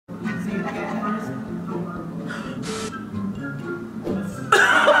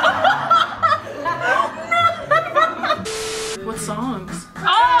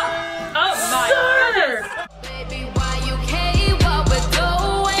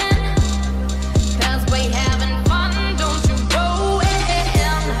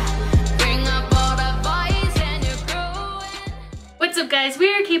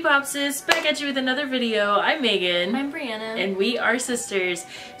P-POPSIS, back at you with another video. I'm Megan. I'm Brianna. And we are sisters,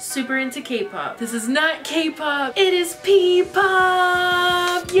 super into K-pop. This is not K-pop, it is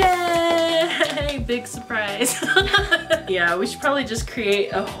P-pop! Yay! Big surprise. Yeah, we should probably just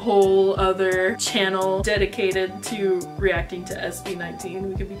create a whole other channel dedicated to reacting to SB19.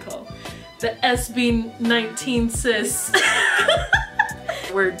 We could be called the SB19 sis.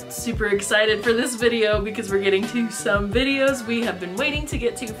 We're super excited for this video because we're getting to some videos we have been waiting to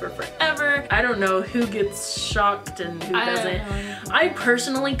get to for forever. I don't know who gets shocked and who doesn't. I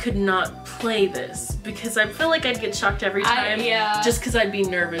personally could not play this because I feel like I'd get shocked every time just because I'd be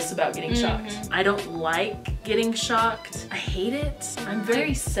nervous about getting shocked. I don't like getting shocked. I hate it. I'm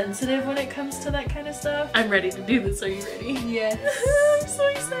very sensitive when it comes to that kind of stuff. I'm ready to do this. Are you ready? Yes. I'm so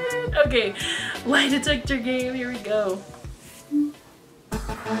excited. Okay, lie detector game, here we go.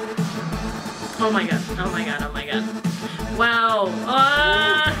 Oh my god, oh my god, oh my god. Wow.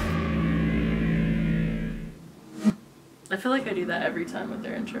 I feel like I do that every time with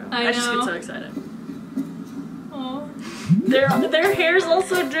their intro. I just get so excited. Oh. Their hair's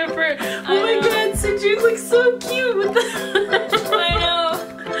also different. Oh my god, Sejun looks so cute with that. I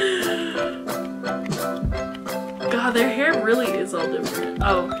know. God, their hair really is all different.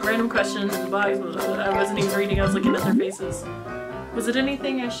 Oh, random question in the box. I wasn't even reading, I was looking at their faces. Was it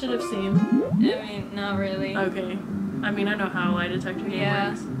anything I should have seen? I mean, not really. Okay. I mean, I know how a lie detector game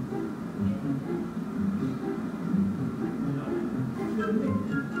works.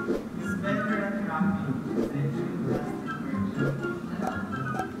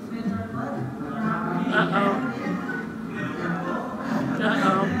 Uh-oh.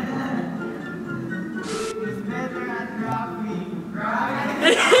 Uh-oh.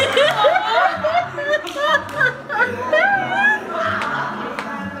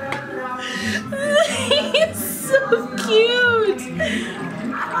 He's so cute!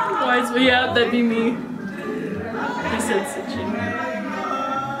 Wise, yeah, that'd be me. He said Sejun.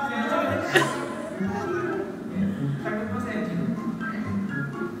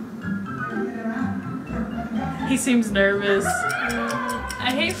 He seems nervous.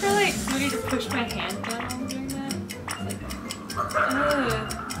 I hate for like somebody to push my hand down while I'm doing that. It's like,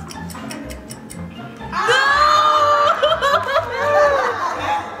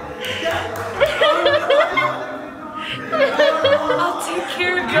 I'll take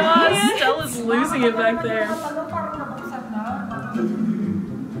care of God, Stella's losing it back there.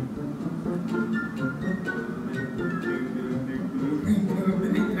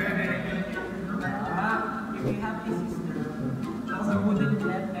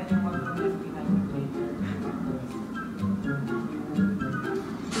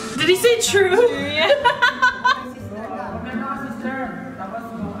 Did he say true? yeah.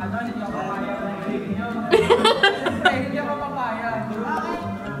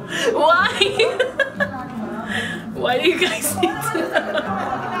 Why? Why do you guys need to know?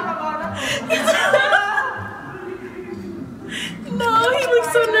 No, he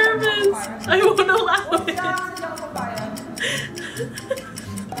looks so nervous. I won't allow it.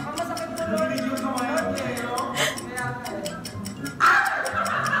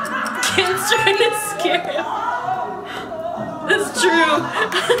 Ken's trying to scare him. That's true.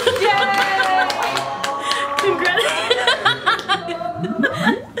 Yay! Congratulations.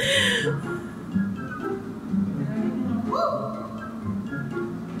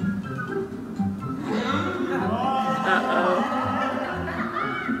 Uh-oh.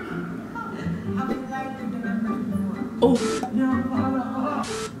 Oh.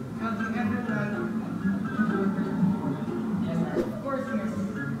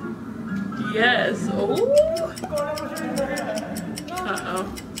 Yes. Oh. Uh-oh.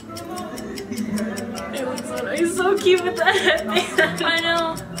 He's so cute with that headband. I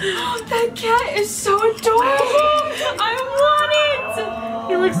know. That cat is so adorable. I want it.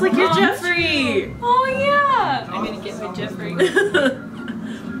 He looks like your Jeffrey. Oh yeah. I'm gonna get my Jeffrey.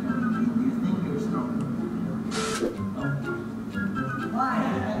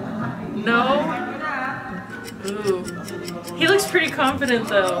 No. Ooh. He looks pretty confident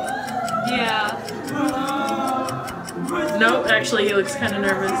though. Yeah. Nope, actually he looks kind of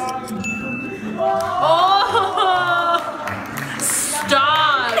nervous. Oh!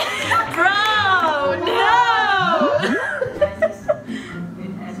 Stop! Bro! No!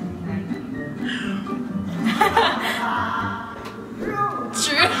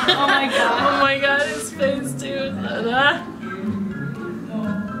 True. Oh my god. Oh my god, his face too.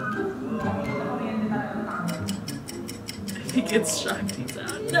 If he gets shocked, he's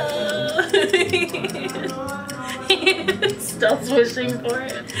out. No! Stella's wishing for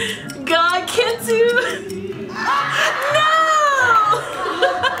it. God, can't you? No!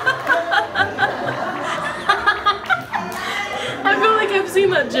 like I've seen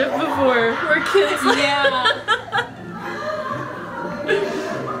that GIF before where kids like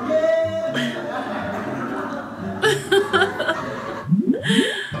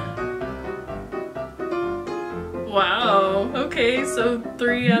Wow, okay, so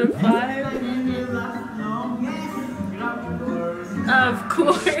 3 out of 5. Of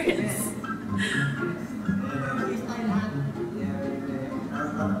course.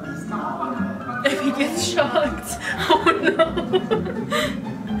 If he gets shocked. Oh no.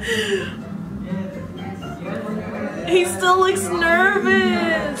 He still looks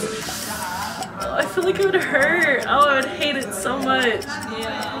nervous. Oh, I feel like it would hurt. Oh, I would hate it so much.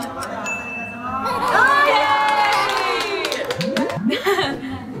 Yeah. Oh, yay!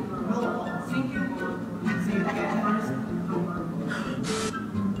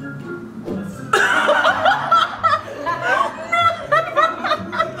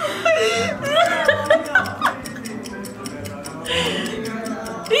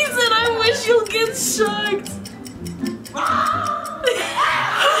 He said, I wish you'll get shocked.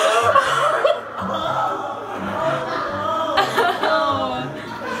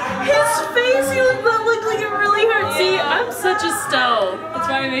 His face, he looked like it really hurt. See, I'm such a Stell. That's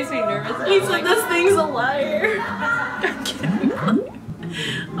why it makes me nervous. He said, this thing's a liar. I'm kidding.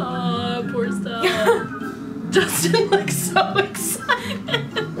 Oh, poor Stell. Justin looks so excited.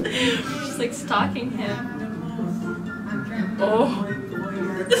 She's like stalking him. Oh.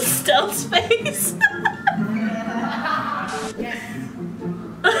 Stell's face.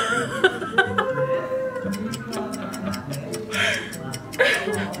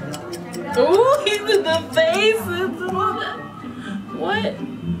 Oh, he's in the face. What?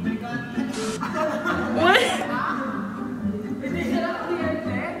 What?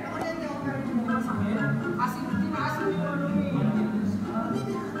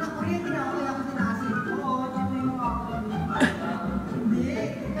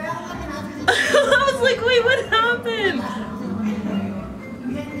 I was like, wait, what happened?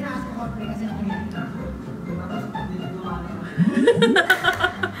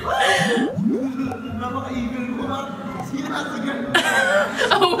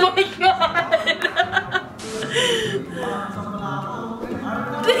 Oh my god!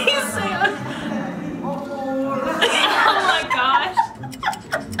 Did he say Oh my gosh!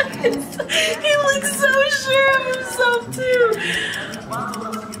 He looks so sure of himself too!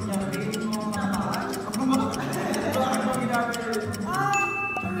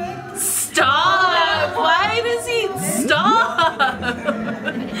 Stop! Why does he stop?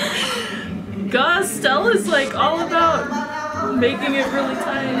 God, Stella is like all about making it really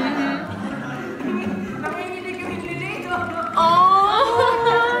tight. Oh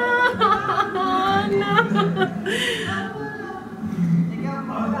no!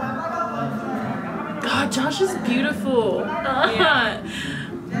 God, Josh is beautiful. Yeah.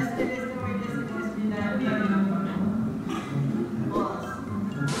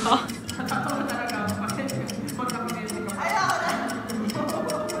 Oh.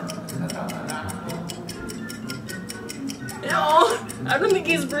 Oh, I don't think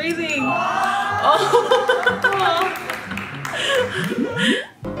he's breathing. Oh.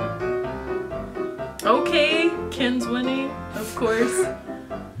 Okay, Ken's winning, of course.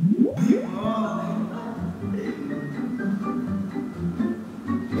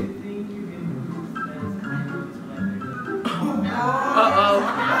 Uh-oh,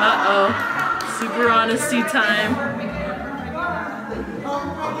 uh-oh. Super honesty time.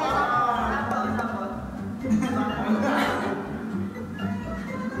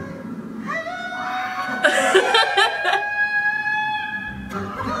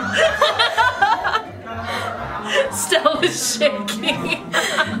 Stella's shaking.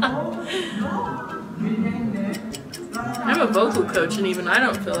 I'm a vocal coach and even I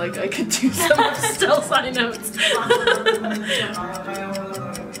don't feel like I could do some of Stella's high notes.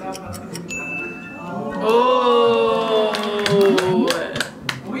 Oh.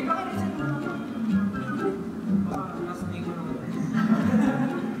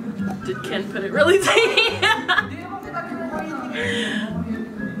 Did Ken put it really tiny?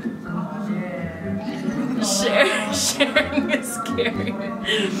 Sharing is scary.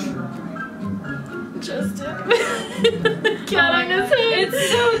 Justin. Cat on his head.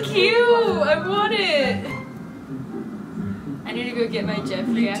 It's so cute! I want it! I need to go get my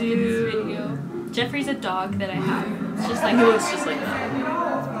Jeffrey after this video. Jeffrey's a dog that I have. It's just like he looks just like that.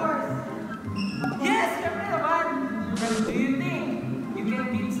 Yes, but do you think you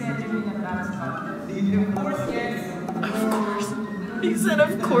can beat Sanjay in that spot? Of course, yes. Of course. He said,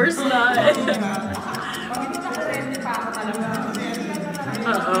 of course not.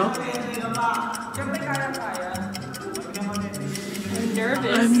 Uh-oh.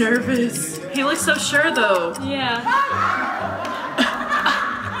 nervous. I'm nervous. He looks so sure though. Yeah.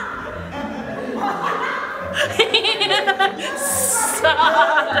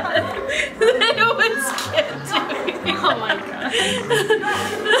 Stop. No one's kidding. Oh my god.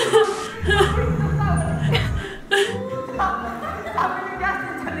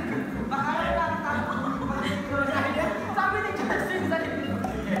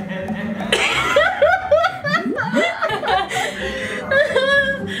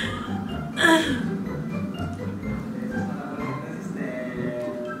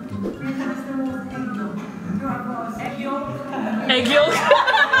 Egg yolk.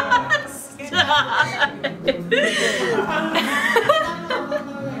 Stop.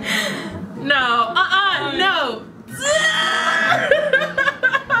 No. No.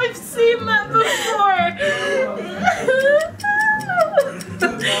 I've seen that before.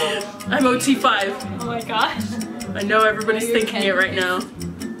 I'm OT5. Oh my gosh. I know everybody's thinking it right now.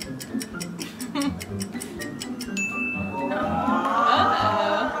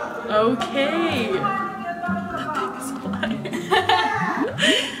 Okay.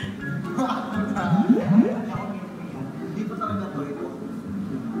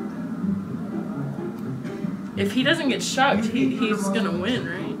 If he doesn't get shocked, he's gonna win,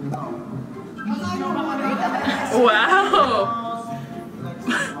 right? Wow.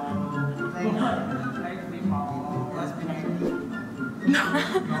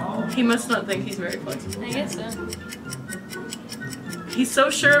 No. He must not think he's very flexible. I guess so. He's so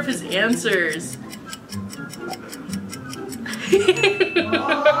sure of his answers.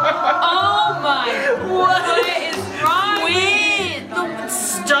 Oh my! What is wrong? Wait!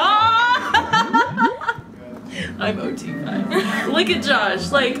 Stop! I'm OT5. Look at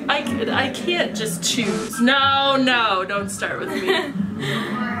Josh. Like I can't just choose. No, don't start with me.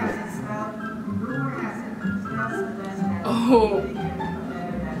 Oh.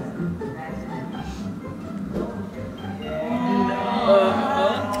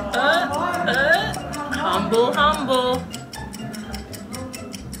 Humble.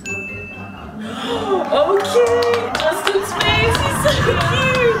 Okay, Justin's face, he's so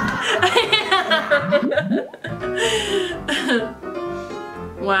cute.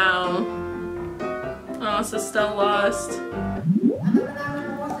 Wow. Oh, so Stella lost.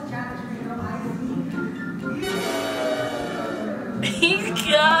 He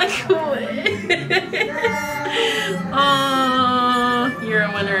got quit. Oh, you're a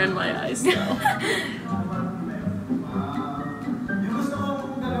winner in my eyes now.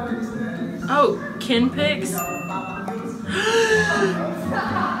 Oh, kin pics?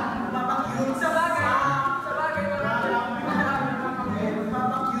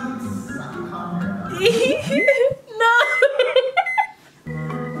 No!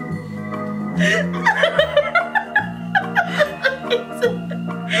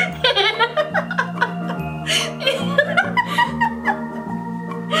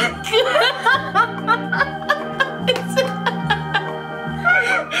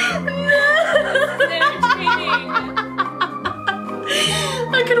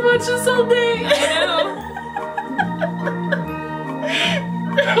 I could watch this all day. I know.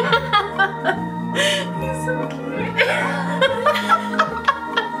 He's so cute.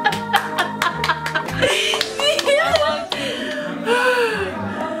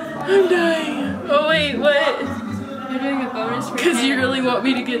 I'm dying. Oh wait, what? You're doing a bonus for Because you really want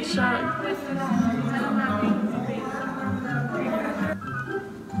me to get shocked.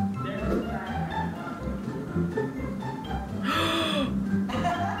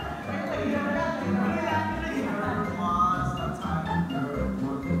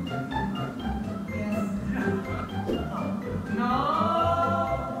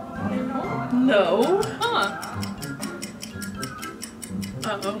 No. Huh.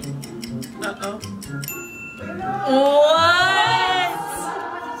 Uh-oh. What?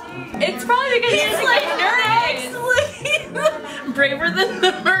 It's probably because he's like nervous. Braver than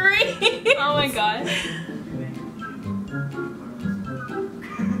the Marine. Oh my god.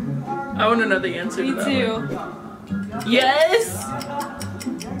 I want to know the answer Me to that too. one. Yes!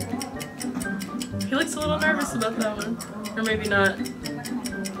 He looks a little nervous about that one. Or maybe not.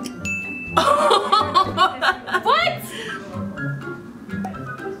 What?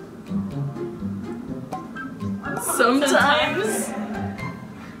 Sometimes.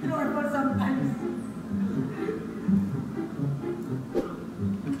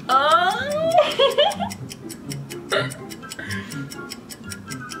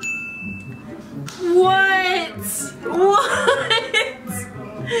 What?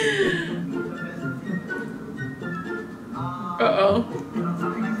 Uh-oh.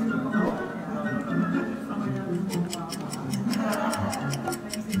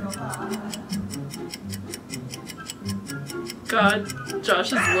 God,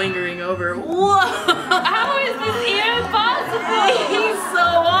 Josh is lingering over. Whoa! How is this even possible? He's so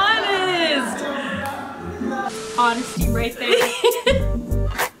honest! Honesty right there.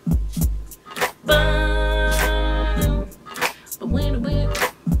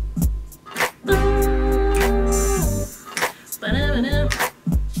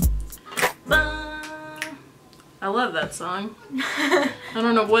 I love that song. I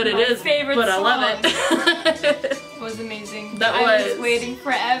don't know what it is, favorite but I love song. it. It was amazing. That I was was. waiting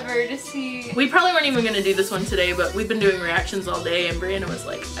forever to see. We probably weren't even gonna do this one today, but we've been doing reactions all day, and Brianna was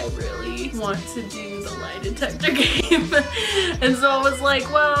like, I really want to do the lie detector game. And so I was like,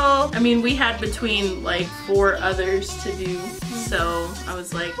 well, I mean, we had between like 4 others to do, so I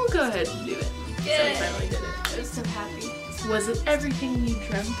was like, we'll go ahead and do it. Yeah. So I finally did it. I was so happy. Was it everything you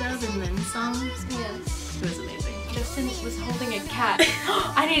dreamt of and then some? Yes. It was amazing. Justin was holding a cat.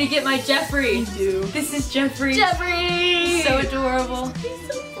 I need to get my Jeffrey. You do. This is Jeffrey. Jeffrey! He's so adorable. He's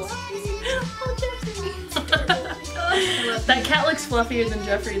so fluffy. Oh, Jeffrey. That cat looks fluffier than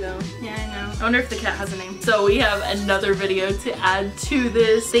Jeffrey though. Yeah, I know. I wonder if the cat has a name. So we have another video to add to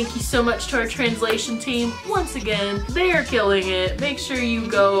this. Thank you so much to our translation team. Once again, they are killing it. Make sure you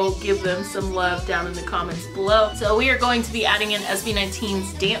go give them some love down in the comments below. So we are going to be adding in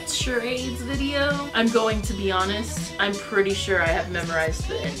SB19's dance charades video. I'm going to be honest, I'm pretty sure I have memorized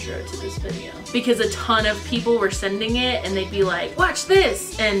the intro to this video because a ton of people were sending it and they'd be like, watch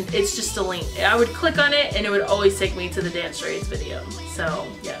this, and it's just a link. I would click on it and it would always take me to the dance charades video. So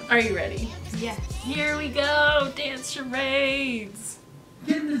yeah, are you ready? Yes. Here we go, dance charades.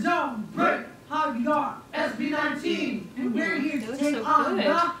 Get in the zone, break, how you are, SB19, and we're here to That was take so on good.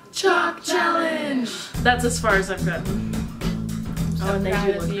 the Chalk challenge. That's as far as I've gotten. Oh, and they proud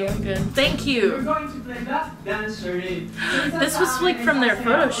do of look you. really good. Thank We're you. going to play the dance charade. This was like from their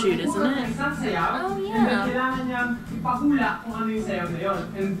photo shoot, isn't it? Oh, yeah. And then kailangan niyang ipahula kung ano yung sayaw na yun.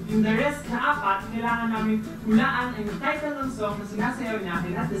 And in the rest na 4, kailangan namin hulaan ang title ng song na sinasayaw niya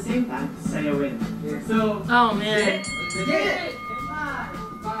and at the same time, sayawin. So, Oh man. get it!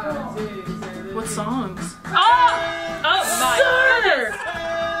 5, 6, 7, What songs? Oh! Oh my Sir!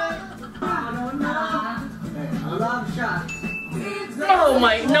 Love shot. Oh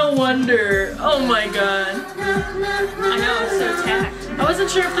my, no wonder. Oh my god. I know, I'm so tacked. I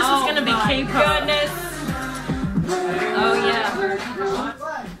wasn't sure if this was gonna be K-pop. Goodness. Oh yeah.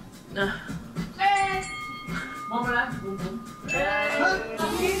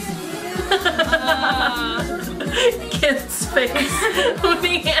 Kid's face when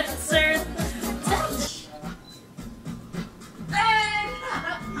he answered.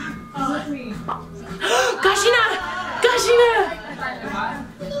 Gashina! Gashina!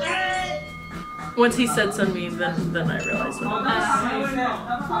 Once he said Sunmi, then I realized what it was.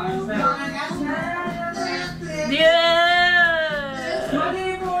 Yeah!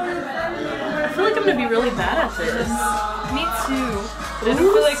 I feel like I'm gonna be really bad at this. Me too. I don't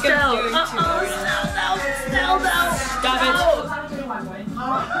Ooh, feel like Stell. I'm doing too hard. Stell. Stop it.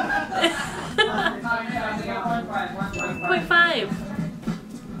 0.5.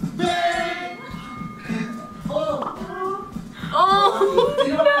 Oh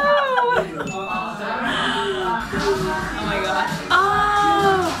no! Oh my god.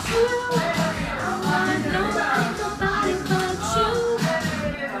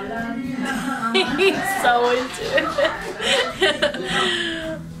 He's so into it.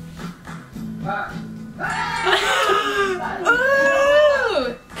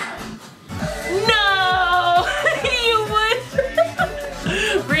 Ooh! No! You would.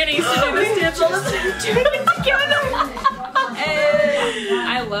 Brianna used to do this dance all the time.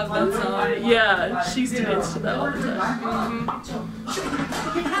 I love that song. Yeah, she used to dance to that all the time.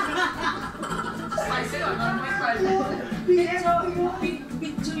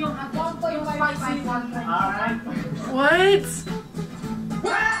 What?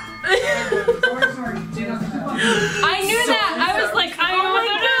 I knew that. I was like, I Oh my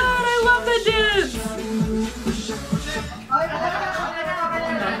god, I love that dance.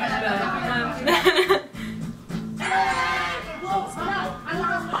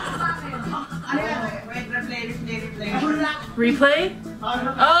 Replay?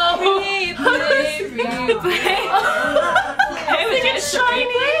 Oh! Replay. I think it's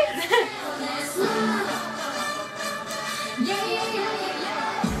shiny!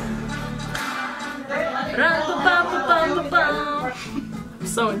 I'm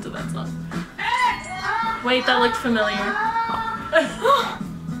so into that song. Wait, that looked familiar.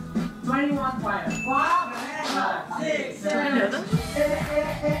 21 fire. 5, 6, Did I know that?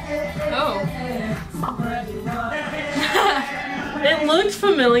 Oh. It looked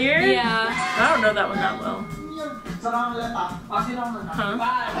familiar. Yeah. I don't know that one that well. Huh?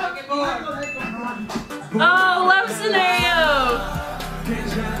 Oh, love scenario!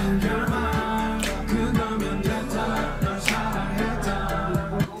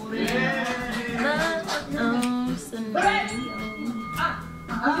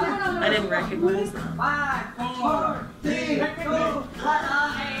 I didn't recognize that. 5, 4, 3, 2, 1.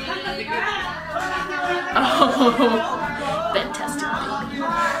 Oh, fantastic.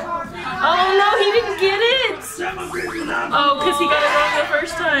 Oh no, he didn't get it! Oh, because he got it wrong the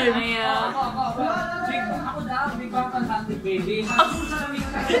first time. Yeah. Oh,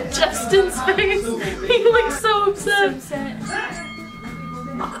 Justin's face. He looks so upset.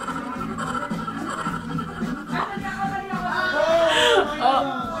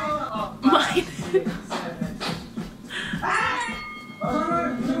 Oh, mine.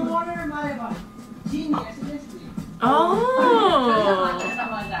 Oh.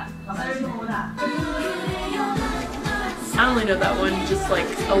 I only know that one just like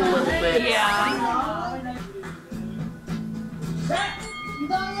a little bit. Yeah.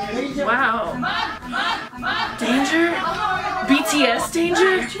 Wow. Danger? BTS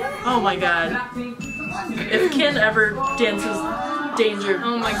Danger? Oh my god. If Ken ever dances Danger,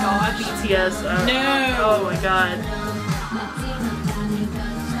 Oh my gosh. BTS. No. Oh my god.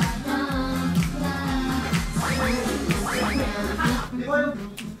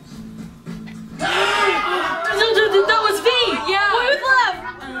 That was V! Yeah. Boy with love!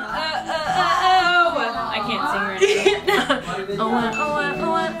 I can't sing right now.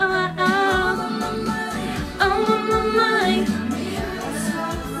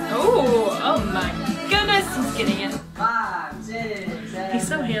 Oh my goodness, he's getting it. 5, 6, 7. He's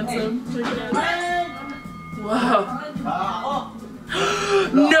so handsome. Look at him. Wow.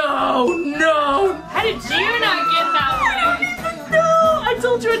 No! No! How did you not get that one? No! I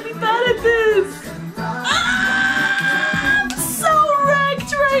told you I'd be bad at this! I'm so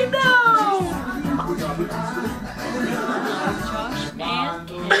wrecked right now! Josh and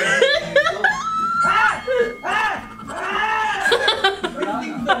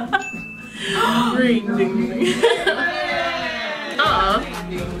Ring ding ding.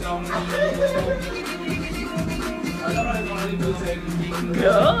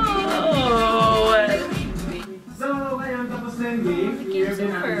 Go! So, ayun, tapos na yung game.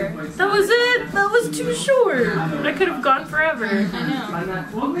 That was it? That was too short. I could have gone forever. I know.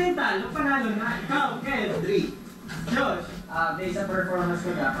 Huwag mo yung talo, panalo na. Ikaw, Ken. 3. Josh, based sa performance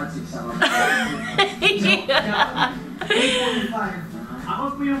ko, dapat 6 ako.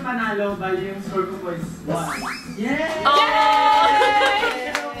 Ako po yung panalo, bali yung score ko po is 1. Yay! Oh.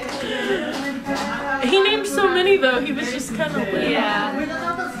 He named so many though, he was just kind of like... Yeah.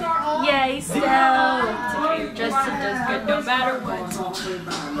 Yay, still! Justin does good no matter what.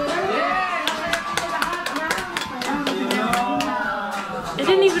 It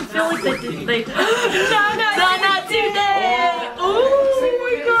didn't even feel like they did. No, not today! Oh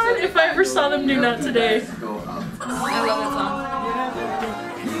my god, if I ever saw them do Not Today. I love that song.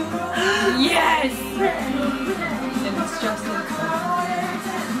 Yes! And it's Justin.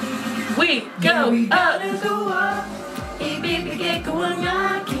 Wait, go up! He's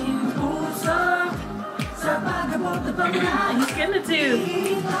gonna do.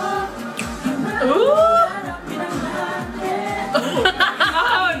 Ooh!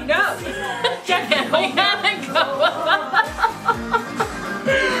 Oh no! Yeah, we gotta go up.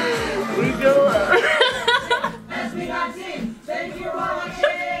 We go up. SB19, thank you for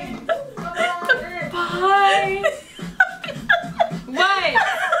watching! Bye! What?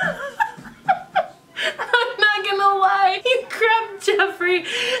 I'm not gonna lie, you grabbed Jeffrey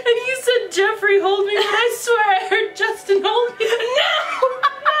and you said, Jeffrey, hold me, but I swear I heard Justin hold me. No!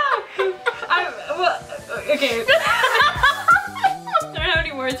 Okay. I don't have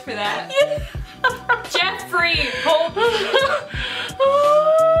any words for that. Jeffrey, hold me.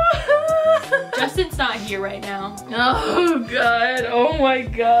 Justin's not here right now. Oh god, oh my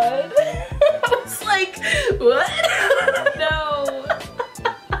god. I was like, what? No.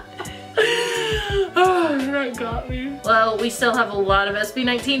 Oh, that got me. Well, we still have a lot of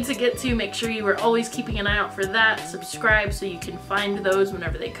SB19 to get to. Make sure you are always keeping an eye out for that. Subscribe so you can find those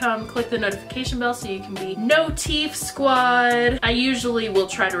whenever they come. Click the notification bell so you can be No Teeth Squad. I usually will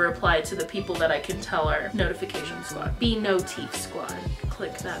try to reply to the people that I can tell are notification squad. Be No Teeth Squad.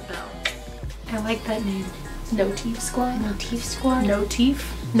 Click that bell. I like that name. No Teeth Squad? No Teeth Squad? No teeth?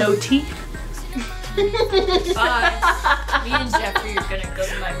 No teeth? Bye. Me and Jeffrey are gonna go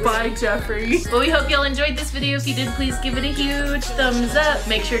to my room. Bye, Jeffrey. Well, we hope y'all enjoyed this video. If you did, please give it a huge thumbs up.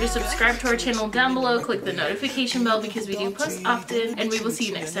 Make sure to subscribe to our channel down below. Click the notification bell because we do post often. And we will see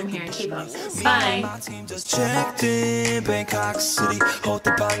you next time here in K-POPSIS. Bye.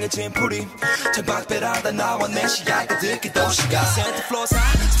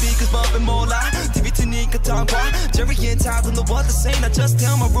 Jerry and Todd don't know what to say. I just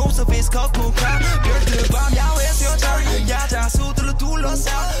tell my rules of his cool crowd. 별들 밤 야외에서 여자 야자 수들로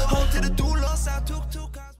둘러싸 호텔을 둘러싸 툭